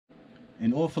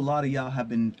An awful lot of y'all have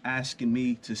been asking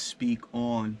me to speak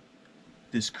on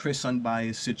this Chris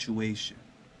Unbiased situation.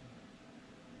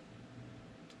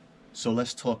 So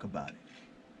let's talk about it.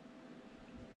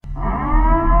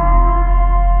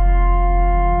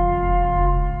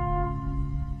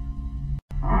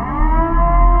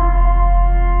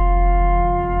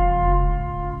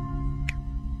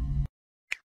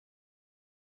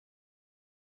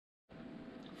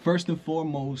 First and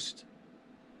foremost,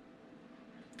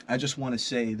 I just want to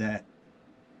say that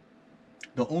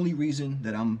the only reason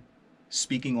that I'm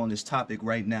speaking on this topic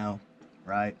right now,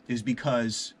 right, is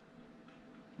because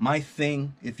my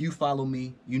thing, if you follow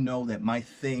me, you know that my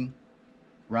thing,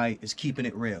 right, is keeping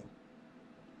it real,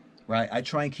 right? I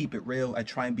try and keep it real. I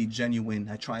try and be genuine.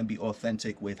 I try and be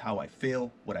authentic with how I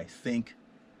feel, what I think.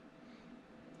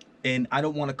 And I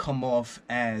don't want to come off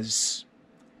as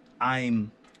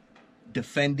I'm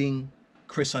defending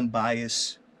Chris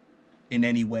Unbiased in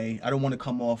any way. I don't want to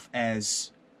come off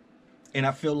as, and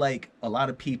I feel like a lot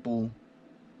of people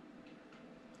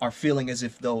are feeling as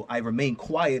if though I remain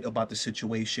quiet about the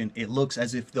situation, it looks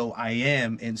as if though I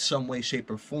am in some way, shape,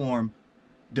 or form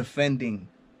defending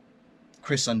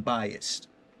Chris Unbiased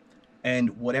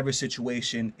and whatever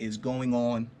situation is going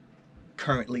on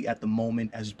currently at the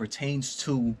moment as it pertains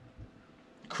to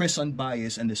Chris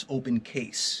Unbiased and this open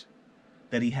case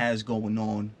that he has going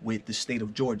on with the state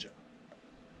of Georgia.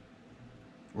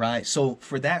 Right? So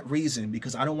for that reason,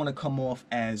 because I don't want to come off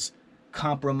as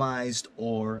compromised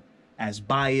or as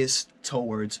biased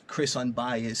towards Chris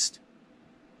Unbiased,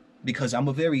 because I'm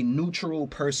a very neutral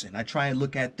person. I try and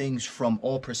look at things from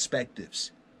all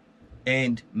perspectives.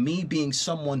 And me being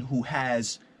someone who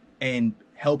has and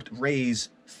helped raise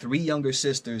 3 younger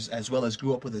sisters as well as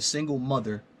grew up with a single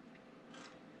mother,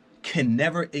 can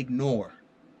never ignore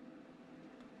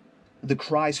the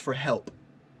cries for help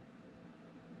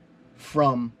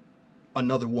from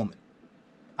another woman.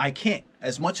 I can't.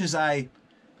 As much as I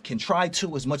can try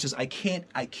to, as much as I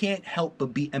can't help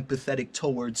but be empathetic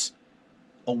towards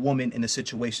a woman in a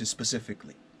situation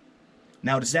specifically.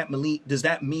 Now, does that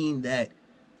mean that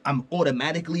I'm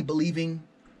automatically believing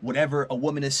whatever a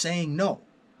woman is saying? No.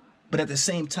 But at the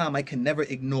same time, I can never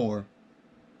ignore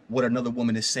what another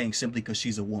woman is saying simply because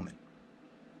she's a woman.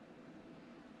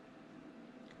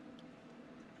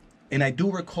 And I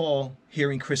do recall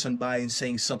hearing Chris Unbiased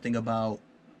saying something about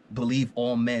believe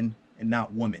all men and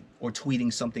not women, or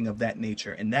tweeting something of that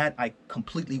nature. And that I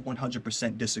completely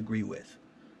 100% disagree with.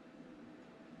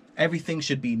 Everything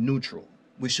should be neutral.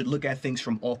 We should look at things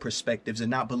from all perspectives and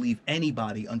not believe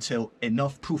anybody until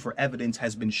enough proof or evidence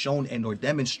has been shown and or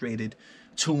demonstrated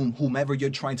to whomever you're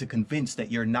trying to convince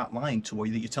that you're not lying to or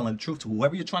that you're telling the truth to.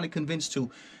 Whoever you're trying to convince to,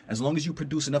 as long as you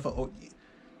produce enough,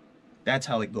 that's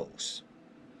how it goes.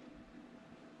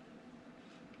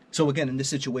 So again, in this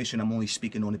situation, I'm only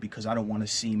speaking on it because I don't want to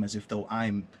seem as if though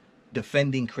I'm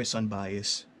defending Chris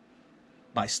Unbiased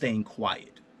by staying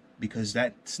quiet, because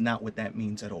that's not what that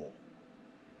means at all.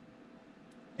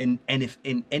 And if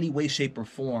in any way, shape, or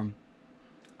form,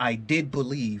 I did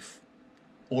believe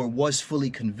or was fully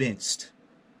convinced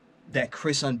that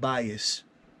Chris Unbiased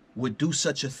would do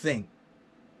such a thing,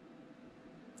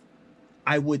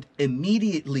 I would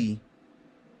immediately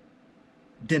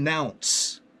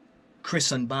denounce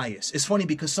Chris Unbiased. It's funny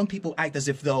because some people act as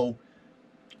if though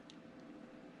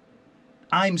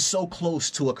I'm so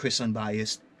close to a Chris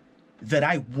Unbiased that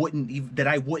I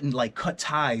wouldn't like cut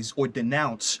ties or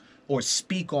denounce or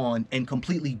speak on and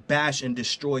completely bash and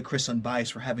destroy Chris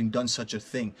Unbiased for having done such a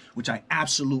thing, which I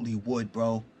absolutely would,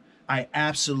 bro. I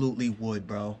absolutely would,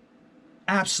 bro.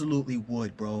 Absolutely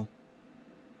would, bro.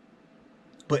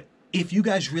 But if you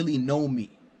guys really know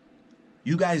me,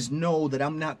 you guys know that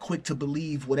I'm not quick to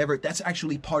believe whatever. That's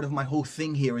actually part of my whole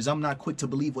thing here, is I'm not quick to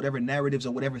believe whatever narratives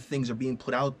or whatever things are being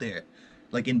put out there,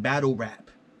 like in battle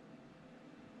rap.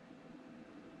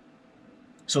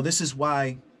 So this is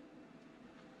why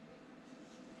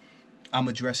I'm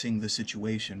addressing the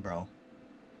situation, bro.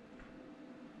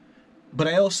 But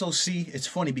I also see, it's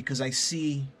funny because I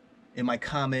see in my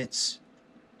comments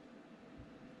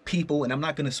people, and I'm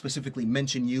not going to specifically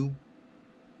mention you,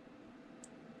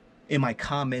 in my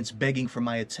comments begging for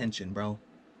my attention, bro.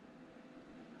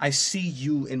 I see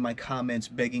you in my comments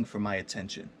begging for my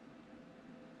attention.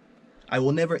 I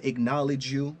will never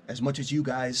acknowledge you as much as you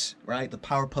guys, right, the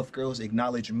Powerpuff Girls,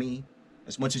 acknowledge me.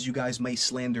 As much as you guys may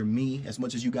slander me, as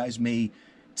much as you guys may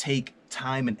take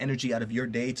time and energy out of your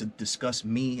day to discuss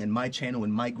me and my channel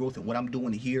and my growth and what I'm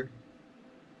doing here,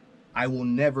 I will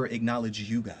never acknowledge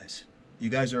you guys. You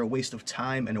guys are a waste of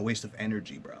time and a waste of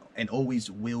energy, bro, and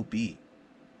always will be.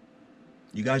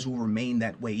 You guys will remain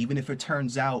that way. Even if it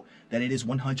turns out that it is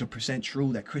 100%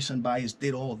 true that Chris Unbias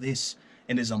did all this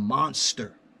and is a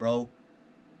monster, bro,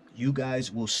 you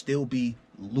guys will still be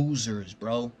losers,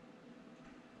 bro.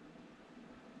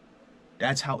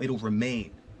 That's how it'll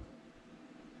remain.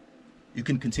 You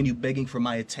can continue begging for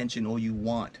my attention all you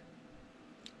want.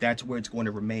 That's where it's going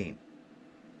to remain.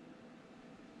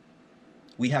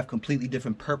 We have completely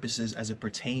different purposes as it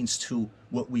pertains to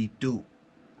what we do.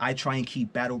 I try and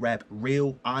keep battle rap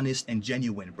real, honest, and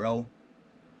genuine, bro.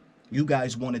 You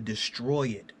guys want to destroy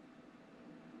it.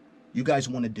 You guys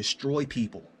want to destroy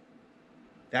people.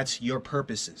 That's your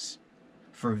purposes.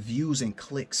 For views and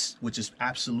clicks, which is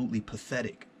absolutely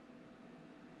pathetic.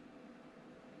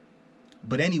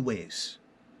 But anyways,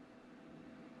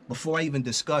 before I even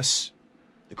discuss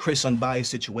the Chris Unbias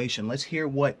situation, let's hear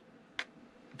what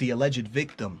the alleged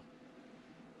victim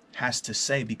has to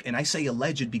say. And I say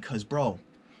alleged because, bro,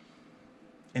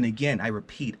 and again, I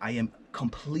repeat, I am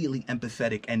completely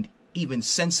empathetic and even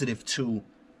sensitive to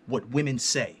what women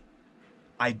say.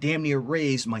 I damn near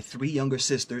raised my 3 younger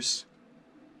sisters.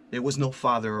 There was no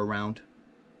father around.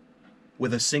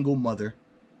 With a single mother.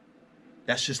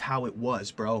 That's just how it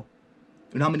was, bro.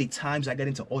 You know how many times I got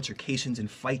into altercations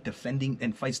and fights defending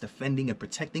and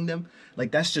protecting them? Like,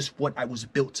 that's just what I was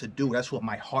built to do. That's what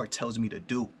my heart tells me to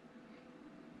do.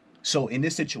 So in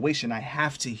this situation, I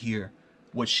have to hear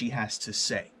what she has to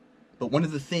say. But one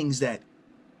of the things that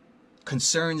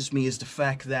concerns me is the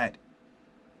fact that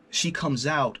she comes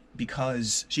out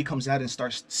and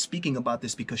starts speaking about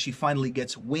this because she finally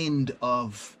gets wind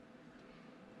of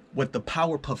what the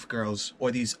Powerpuff Girls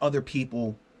or these other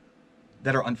people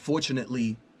that are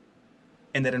unfortunately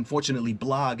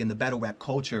blog in the battle rap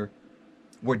culture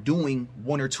were doing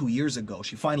 1 or 2 years ago.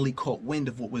 She finally caught wind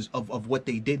of what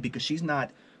they did, because she's not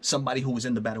somebody who was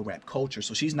in the battle rap culture,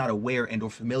 so she's not aware and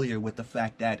or familiar with the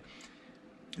fact that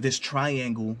this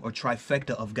triangle or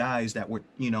trifecta of guys that were,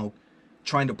 you know,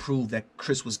 trying to prove that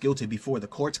Chris was guilty before the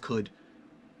courts could.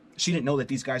 She didn't know that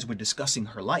these guys were discussing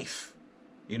her life.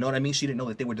 You know what I mean? She didn't know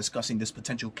that they were discussing this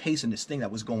potential case and this thing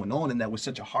that was going on and that was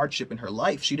such a hardship in her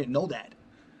life. She didn't know that.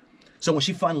 So when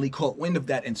she finally caught wind of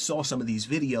that and saw some of these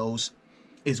videos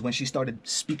is when she started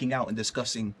speaking out and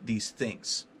discussing these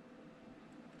things.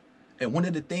 And one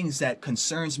of the things that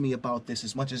concerns me about this,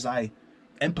 as much as I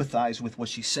empathize with what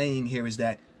she's saying here, is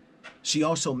that she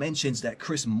also mentions that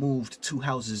Chris moved 2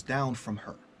 houses down from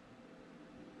her.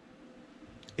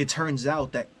 It turns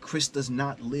out that Chris does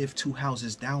not live 2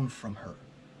 houses down from her.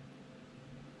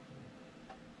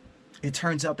 It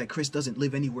turns out that Chris doesn't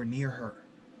live anywhere near her.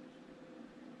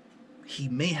 He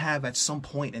may have at some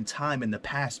point in time in the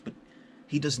past, but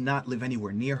he does not live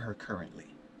anywhere near her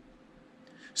currently.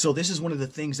 So this is one of the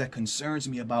things that concerns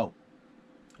me about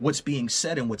what's being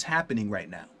said and what's happening right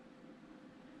now.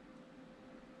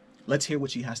 Let's hear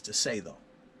what she has to say, though.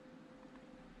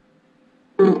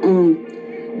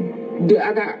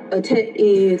 I got attacked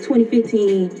in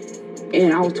 2015,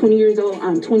 and I was 20 years old.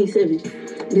 I'm 27.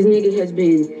 This nigga has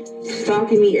been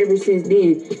stalking me ever since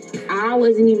then. I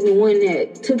wasn't even the one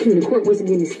that took him to court. Once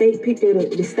again, the state picked it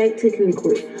up. The state took him to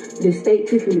court. The state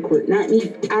took him to court, not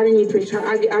me. I didn't even press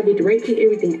charges. I did the rape kit,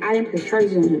 everything. I didn't press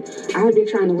charges on him. I've been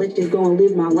trying to let this go and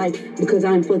live my life because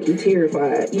I'm fucking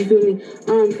terrified. You feel me?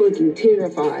 I'm fucking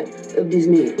terrified of this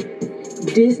man.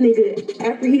 This nigga,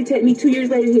 after he attacked me 2 years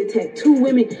later, he attacked 2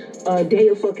 women a day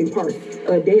of fucking park.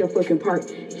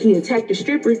 He attacked a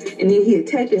stripper, and then he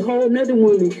attacked a whole nother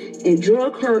woman and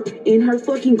drug her in her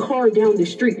fucking car down the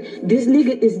street. This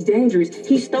nigga is dangerous.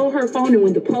 He stole her phone, and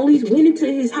when the police went into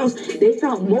his house, they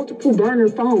found multiple burner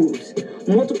phones.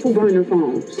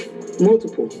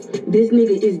 Multiple. This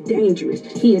nigga is dangerous.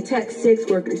 He attacked sex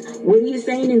workers. What he is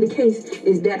saying in the case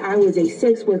is that I was a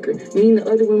sex worker, meaning the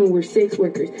other women were sex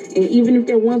workers. And even if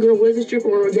that one girl was a stripper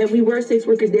or that we were sex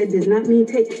workers, that does not mean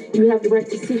you have the right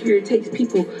to sit here and take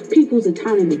people's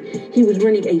autonomy. He was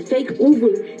running a fake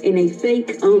Uber and a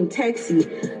fake taxi,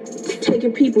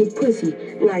 taking people's pussy.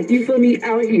 Like, you feel me,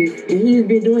 out here. And he's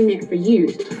been doing that for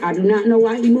years. I do not know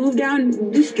why he moved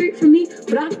down the street from me,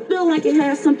 but I feel like it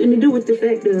has something to do with the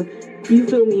fact of, you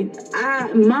feel me,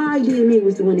 my DNA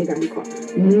was the one that got him caught.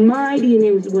 My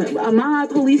DNA was the one, my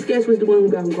police sketch was the one who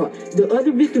got him caught. The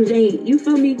other victims ain't, you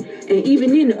feel me? And even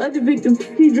then, the other victim,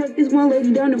 he dragged this one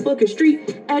lady down the fucking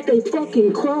street at the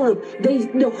fucking club.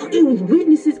 It was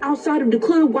witnesses outside of the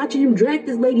club watching him drag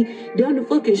this lady down the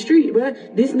fucking street,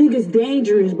 bruh. This nigga's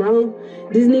dangerous, bro.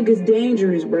 This nigga's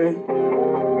dangerous, bruh.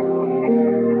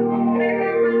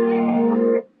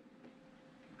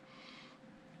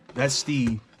 That's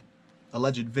the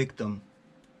alleged victim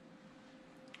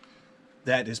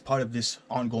that is part of this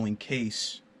ongoing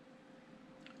case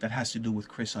that has to do with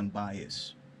Chris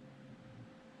Unbias.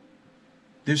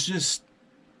 There's just,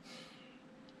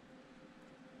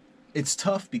 it's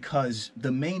tough because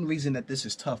the main reason that this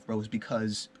is tough, bro, is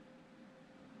because,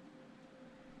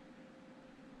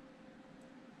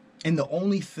 and the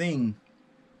only thing,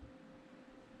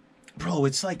 bro,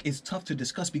 it's like, it's tough to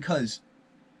discuss because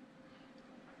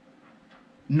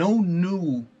no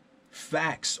new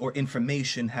facts or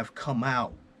information have come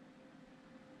out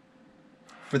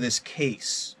for this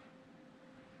case,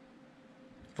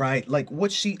 right? Like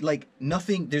what she, like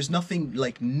nothing, there's nothing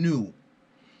like new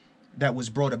that was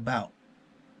brought about.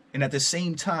 And at the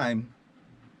same time,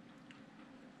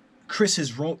 Chris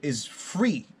is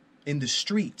free in the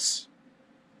streets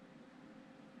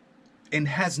and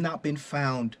has not been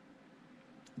found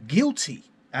guilty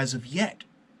as of yet.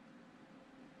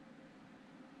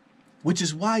 Which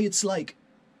is why it's like,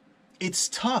 it's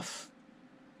tough.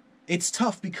 It's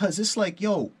tough because it's like,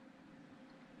 yo,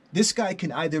 this guy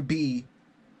can either be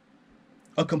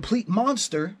a complete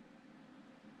monster,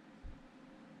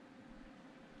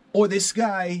 or this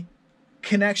guy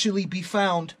can actually be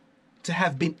found to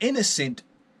have been innocent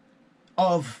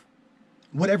of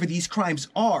whatever these crimes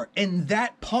are. And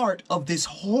that part of this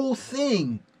whole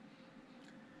thing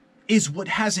is what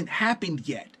hasn't happened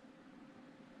yet.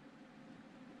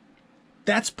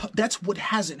 That's what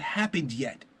hasn't happened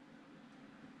yet.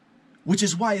 Which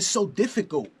is why it's so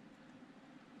difficult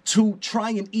to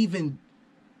try and even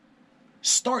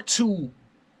start to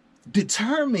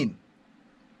determine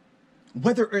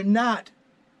whether or not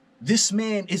this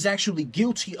man is actually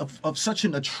guilty of such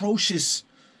an atrocious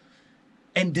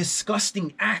and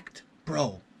disgusting act,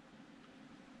 bro.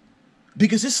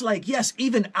 Because it's like, yes,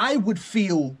 even I would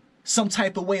feel some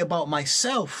type of way about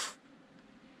myself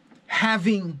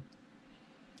having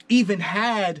even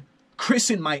had Chris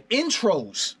in my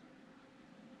intros,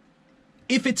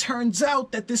 if it turns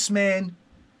out that this man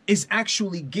is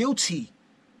actually guilty,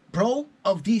 bro,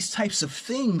 of these types of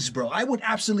things, bro. I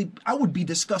would be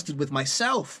disgusted with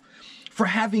myself for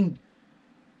having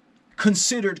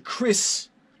considered Chris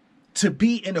to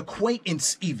be an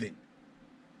acquaintance even.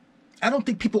 I don't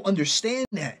think people understand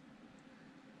that.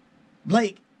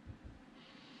 Like,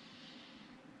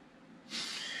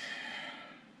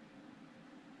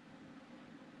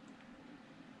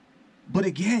 but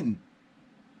again,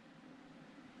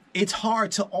 it's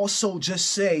hard to also just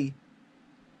say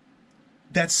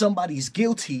that somebody's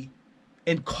guilty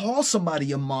and call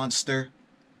somebody a monster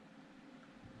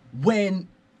when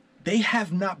they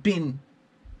have not been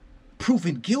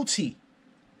proven guilty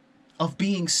of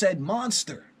being said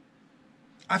monster.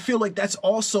 I feel like that's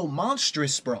also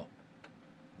monstrous, bro.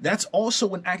 That's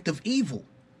also an act of evil.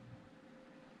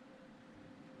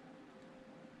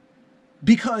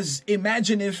 Because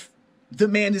imagine if the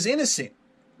man is innocent.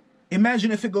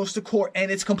 Imagine if it goes to court and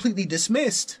it's completely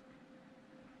dismissed.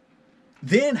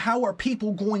 Then how are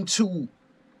people going to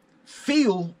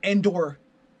feel and or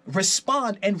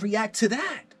respond and react to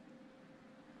that?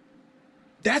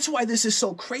 That's why this is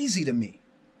so crazy to me.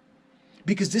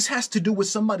 Because this has to do with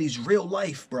somebody's real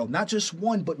life, bro. Not just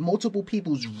one, but multiple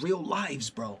people's real lives,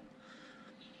 bro.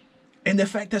 And the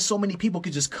fact that so many people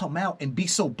could just come out and be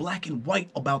so black and white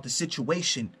about the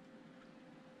situation,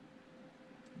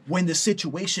 when the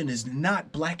situation is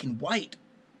not black and white.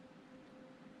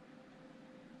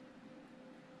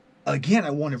 Again,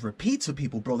 I want to repeat to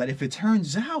people, bro, that if it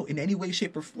turns out in any way,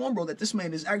 shape, or form, bro, that this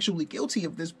man is actually guilty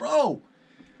of this, bro.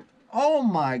 Oh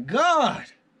my God.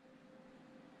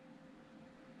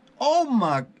 Oh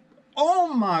my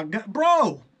God,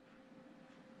 bro.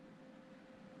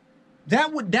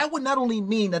 That would not only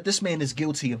mean that this man is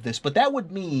guilty of this, but that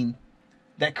would mean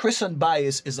that Chris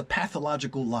Unbias is a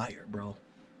pathological liar, bro.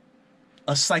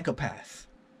 A psychopath.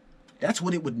 That's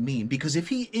what it would mean. Because if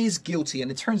he is guilty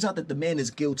and it turns out that the man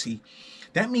is guilty,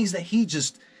 that means that he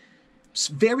just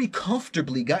very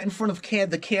comfortably got in front of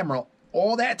the camera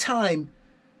all that time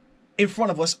in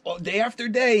front of us day after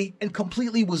day and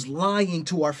completely was lying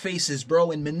to our faces,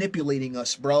 bro, and manipulating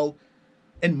us, bro,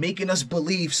 and making us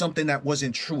believe something that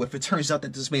wasn't true if it turns out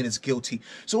that this man is guilty.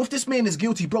 So if this man is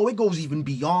guilty, bro, it goes even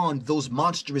beyond those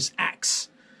monstrous acts.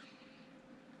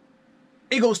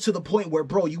 It goes to the point where,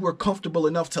 bro, you were comfortable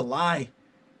enough to lie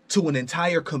to an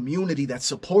entire community that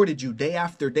supported you day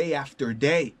after day after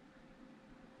day.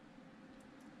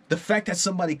 The fact that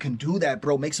somebody can do that,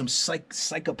 bro, makes them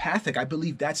psychopathic. I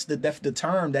believe that's the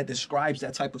term that describes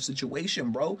that type of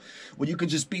situation, bro. Where you could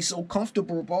just be so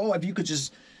comfortable, bro. If you could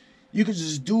just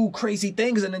do crazy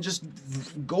things and then just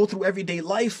go through everyday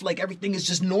life like everything is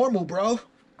just normal, bro.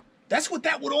 That's what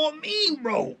that would all mean,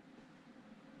 bro.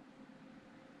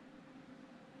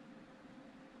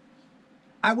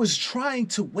 I was trying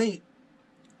to wait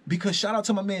because shout out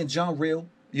to my man John Real,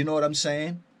 you know what I'm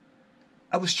saying?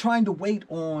 I was trying to wait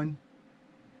on,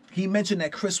 he mentioned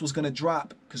that Chris was going to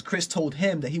drop, because Chris told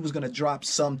him that he was going to drop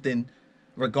something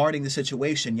regarding the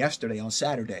situation yesterday on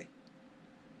Saturday.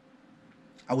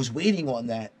 I was waiting on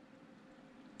that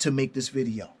to make this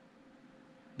video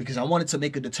because I wanted to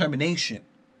make a determination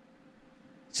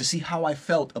to see how I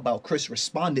felt about Chris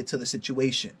responded to the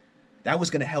situation. That was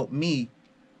going to help me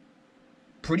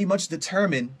pretty much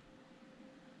determine,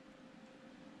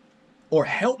 or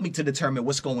help me to determine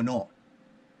what's going on.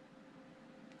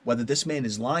 Whether this man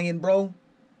is lying, bro,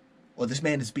 or this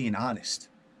man is being honest.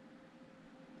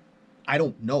 I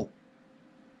don't know.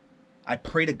 I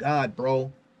pray to God,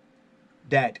 bro,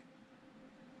 that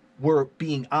we're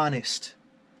being honest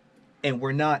and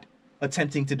we're not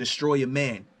attempting to destroy a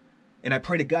man. And I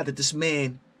pray to God that this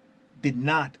man did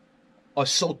not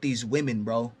assault these women,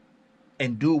 bro,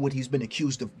 and do what he's been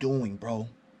accused of doing, bro.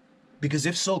 Because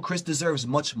if so, Chris deserves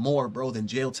much more, bro, than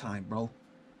jail time, bro.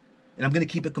 And I'm going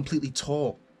to keep it completely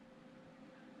tall.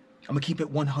 I'm going to keep it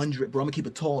 100, bro. I'm going to keep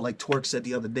it tall like Twerk said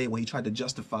the other day when he tried to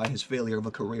justify his failure of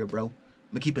a career, bro. I'm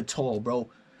going to keep it tall, bro.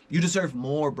 You deserve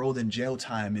more, bro, than jail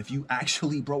time. If you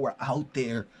actually, bro, are out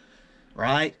there,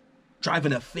 right,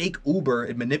 driving a fake Uber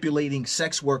and manipulating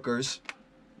sex workers,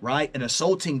 right, and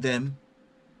assaulting them,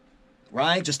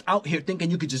 right, just out here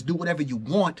thinking you could just do whatever you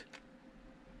want.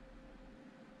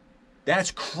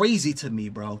 That's crazy to me,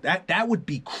 bro. That would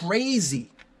be crazy.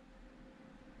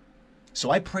 So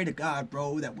I pray to God,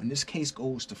 bro, that when this case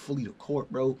goes to fully to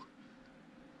court, bro,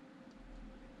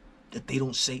 that they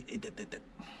don't say that.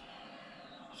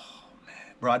 Oh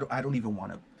man, bro, I don't even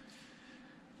want to.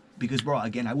 Because, bro,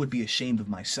 again, I would be ashamed of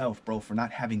myself, bro, for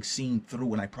not having seen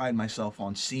through, and I pride myself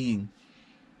on seeing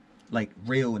like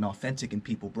real and authentic in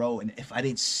people, bro. And if I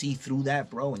didn't see through that,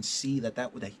 bro, and see that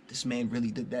this man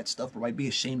really did that stuff, bro, I'd be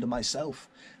ashamed of myself.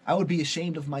 I would be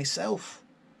ashamed of myself.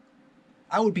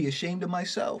 I would be ashamed of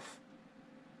myself.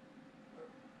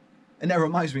 And that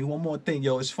reminds me, one more thing,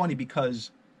 yo. It's funny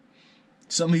because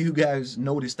some of you guys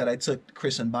noticed that I took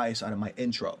Chris Unbias out of my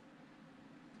intro.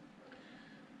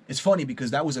 It's funny because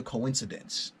that was a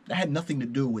coincidence. That had nothing to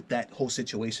do with that whole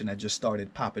situation that just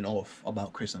started popping off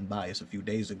about Chris Unbias a few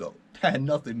days ago. That had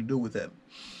nothing to do with him.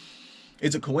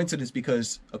 It's a coincidence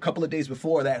because a couple of days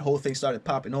before that whole thing started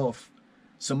popping off,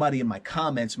 somebody in my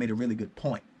comments made a really good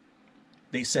point.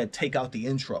 They said, take out the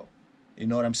intro. You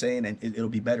know what I'm saying? And it'll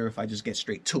be better if I just get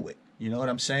straight to it. You know what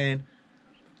I'm saying?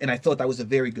 And I thought that was a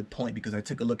very good point because I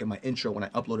took a look at my intro when I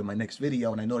uploaded my next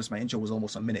video and I noticed my intro was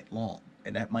almost a minute long.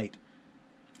 And that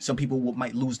some people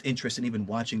might lose interest in even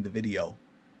watching the video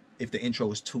if the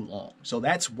intro is too long. So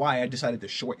that's why I decided to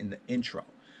shorten the intro.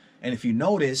 And if you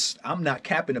notice, I'm not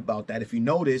capping about that. If you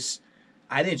notice,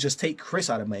 I didn't just take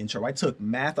Chris out of my intro. I took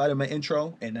Math out of my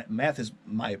intro, and Math is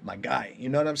my guy. You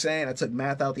know what I'm saying? I took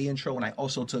Math out the intro, and I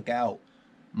also took out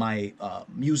my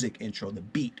music intro, the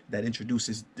beat that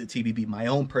introduces the TBB, my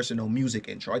own personal music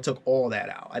intro. I took all that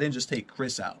out. I didn't just take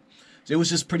Chris out. So it was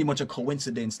just pretty much a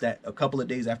coincidence that a couple of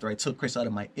days after I took Chris out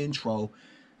of my intro,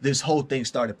 this whole thing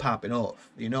started popping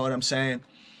off. You know what I'm saying?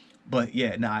 But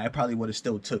yeah, nah, I probably would have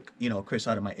still took, Chris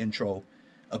out of my intro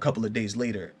a couple of days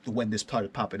later when this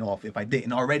started popping off. If I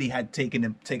didn't already had taken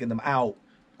them out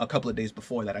a couple of days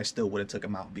before that, I still would have took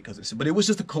them out because it's, but it was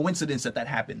just a coincidence that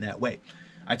happened that way.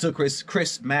 I took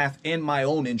Chris, Math, and my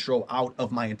own intro out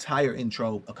of my entire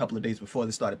intro a couple of days before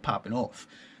this started popping off.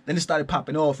 Then it started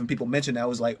popping off and people mentioned that. I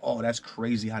was like, oh, that's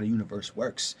crazy how the universe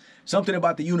works. Something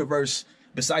about the universe,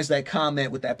 besides that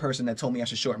comment with that person that told me I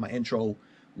should shorten my intro,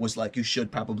 was like, you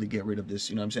should probably get rid of this,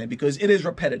 you know what I'm saying? Because it is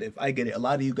repetitive. I get it. A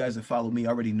lot of you guys that follow me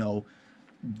already know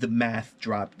the Math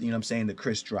drop, you know what I'm saying? The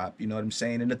Chris drop, you know what I'm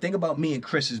saying? And the thing about me and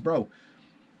Chris is, bro,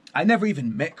 I never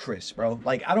even met Chris, bro.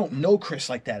 Like, I don't know Chris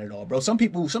like that at all, bro. Some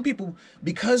people,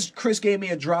 because Chris gave me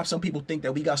a drop, some people think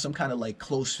that we got some kind of like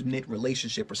close-knit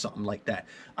relationship or something like that.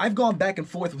 I've gone back and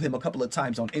forth with him a couple of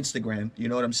times on Instagram, you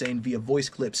know what I'm saying, via voice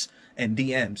clips and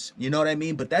DMs, you know what I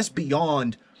mean? But that's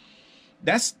beyond,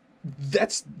 that's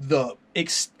the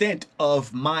extent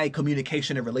of my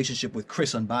communication and relationship with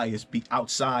Chris Unbiased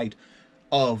outside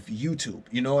of YouTube.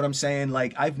 You know what I'm saying?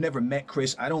 Like, I've never met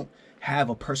Chris. I don't have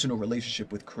a personal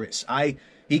relationship with Chris.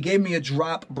 He gave me a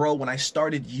drop, bro, when I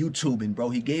started YouTubing, bro.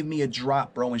 He gave me a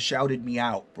drop, bro, and shouted me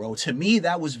out, bro. To me,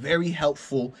 that was very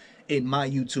helpful in my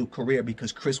YouTube career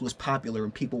because Chris was popular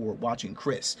and people were watching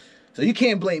Chris. So you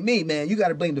can't blame me, man. You got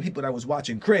to blame the people that was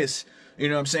watching Chris. You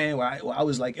know what I'm saying? Where I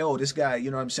was like, yo, this guy, you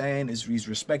know what I'm saying, he's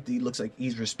respected. He looks like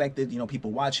he's respected. You know,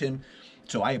 people watch him.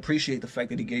 So I appreciate the fact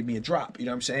that he gave me a drop, you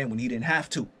know what I'm saying, when he didn't have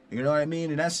to. You know what I mean?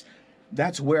 And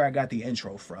That's where I got the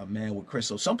intro from, man, with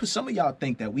Crystal. Some of y'all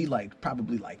think that we like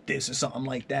probably like this or something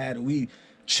like that, or we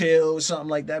chill or something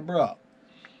like that, bro.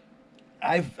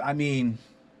 I mean,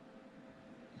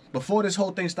 before this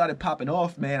whole thing started popping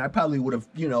off, man, I probably would have,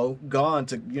 you know, gone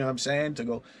to, you know what I'm saying, to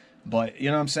go. But you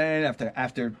know what I'm saying?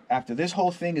 After this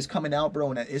whole thing is coming out,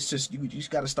 bro, and it's just you just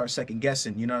got to start second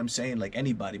guessing. You know what I'm saying? Like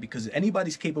anybody, because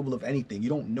anybody's capable of anything. You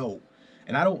don't know,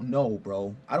 and I don't know,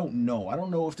 bro. I don't know. I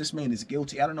don't know if this man is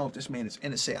guilty. I don't know if this man is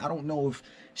innocent. I don't know if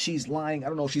she's lying. I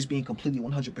don't know if she's being completely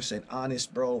 100%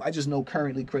 honest, bro. I just know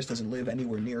currently Chris doesn't live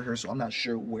anywhere near her, so I'm not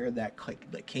sure where that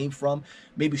came from.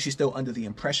 Maybe she's still under the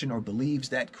impression or believes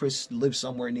that Chris lives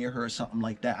somewhere near her or something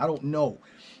like that. I don't know.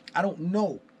 I don't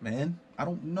know, man. I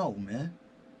don't know, man.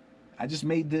 I just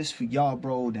made this for y'all,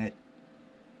 bro,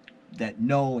 that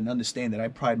know and understand that I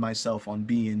pride myself on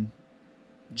being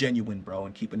genuine, bro,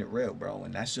 and keeping it real, bro.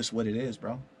 And that's just what it is,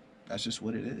 bro. That's just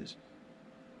what it is.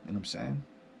 You know what I'm saying?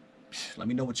 Let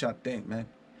me know what y'all think, man.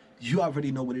 You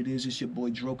already know what it is. It's your boy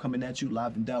Dro coming at you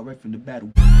live and direct from the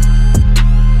battle.